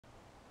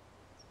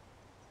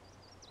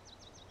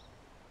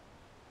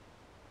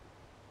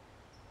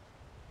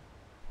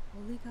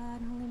Holy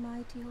God, holy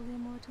mighty, holy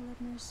immortal,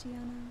 have mercy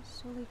on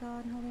us. Holy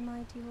God, holy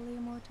mighty, holy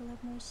immortal,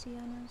 have mercy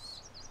on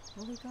us.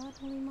 Holy God,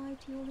 holy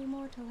mighty, holy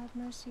immortal, have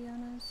mercy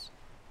on us.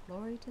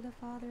 Glory to the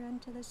Father,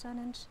 and to the Son,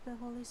 and to the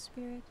Holy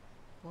Spirit,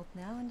 both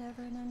now and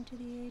ever, and unto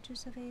the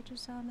ages of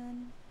ages.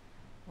 Amen.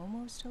 O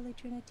most holy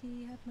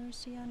Trinity, have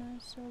mercy on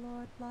us. O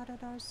Lord, blot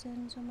out our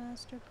sins. O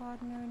Master,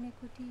 pardon our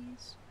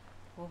iniquities.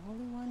 O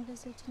Holy One,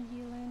 visit and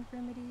heal our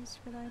infirmities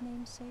for thy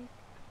name's sake.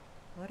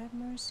 Lord have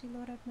mercy,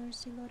 Lord have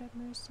mercy, Lord have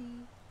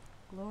mercy.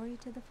 Glory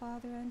to the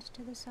Father, and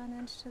to the Son,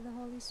 and to the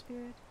Holy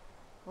Spirit,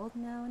 both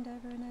now and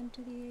ever, and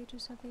unto the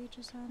ages of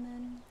ages.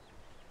 Amen.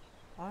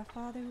 Our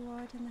Father, who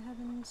art in the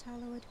heavens,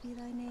 hallowed be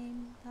thy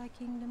name. Thy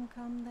kingdom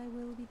come, thy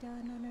will be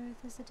done, on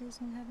earth as it is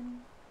in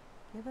heaven.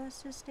 Give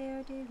us this day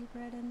our daily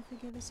bread, and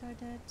forgive us our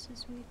debts,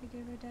 as we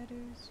forgive our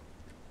debtors.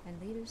 And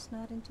lead us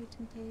not into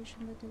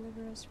temptation, but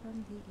deliver us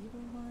from the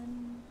evil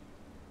one.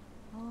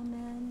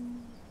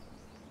 Amen.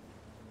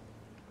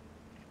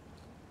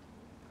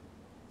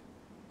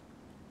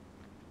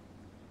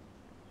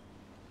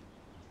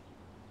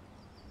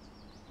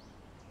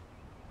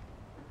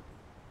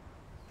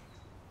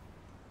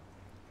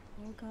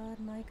 O God,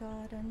 my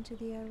God, unto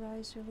thee I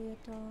rise early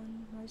at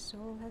dawn. My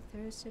soul hath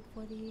thirsted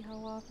for thee. How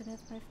often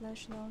hath my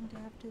flesh longed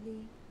after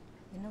thee,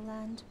 in a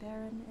land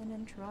barren and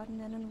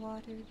untrodden and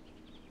unwatered.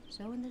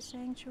 So in the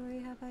sanctuary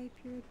have I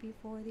appeared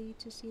before thee,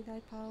 to see thy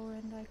power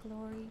and thy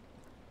glory.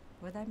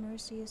 For thy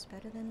mercy is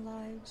better than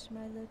lives.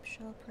 My lips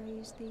shall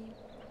praise thee.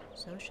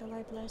 So shall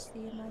I bless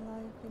thee in my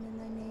life, and in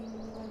thy name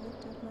will I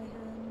lift up my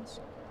hands.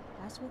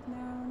 As with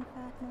marrow and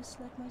fatness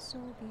let my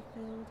soul be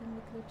filled, and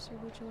with lips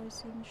of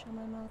rejoicing shall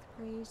my mouth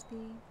praise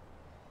thee.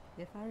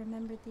 If I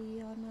remembered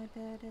thee on my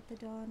bed at the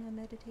dawn, I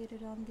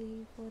meditated on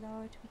thee, for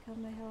thou art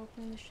become my help,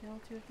 and in the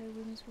shelter of thy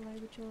wings will I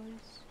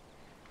rejoice.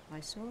 My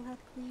soul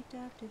hath cleaved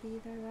after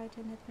thee, thy right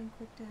hand hath been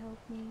quick to help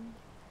me.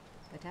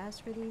 But as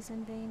for these,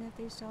 in vain have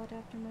they sought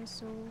after my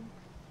soul.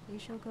 They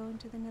shall go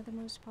into the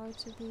nethermost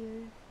parts of the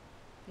earth.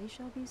 They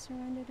shall be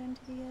surrendered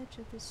unto the edge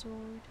of the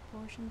sword.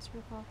 Portions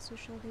for foxes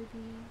shall they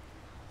be.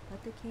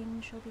 But the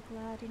king shall be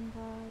glad in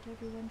God.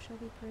 Everyone shall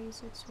be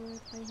praised that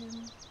sweareth by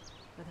him.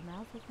 For the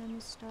mouth of them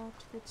is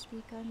stopped that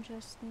speak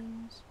unjust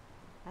things.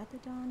 At the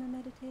dawn I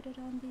meditated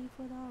on thee,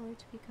 for thou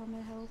art become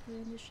my helper.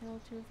 In the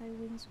shelter of thy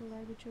wings will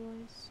I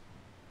rejoice.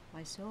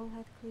 My soul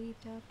hath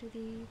cleaved after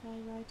thee. Thy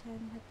right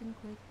hand hath been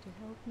quick to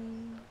help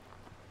me.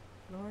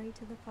 Glory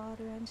to the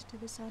Father, and to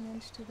the Son,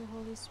 and to the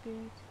Holy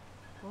Spirit,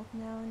 both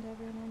now and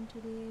ever, and unto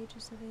the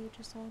ages of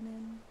ages.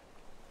 Amen.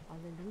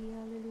 Alleluia,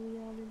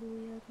 alleluia,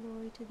 alleluia,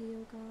 glory to thee,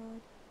 O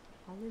God.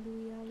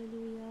 Alleluia,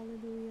 alleluia,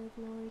 alleluia,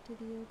 glory to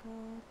thee, O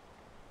God.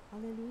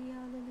 Alleluia,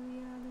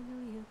 alleluia,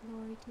 alleluia,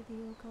 glory to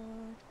thee, O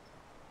God.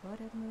 Lord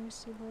have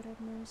mercy, Lord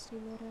have mercy,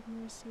 Lord have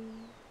mercy.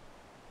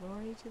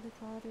 Glory to the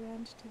Father,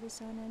 and to the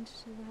Son, and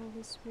to the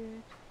Holy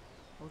Spirit,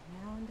 both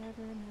now and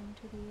ever, and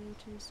unto the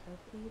ages of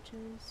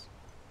ages.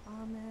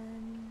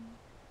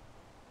 Amen.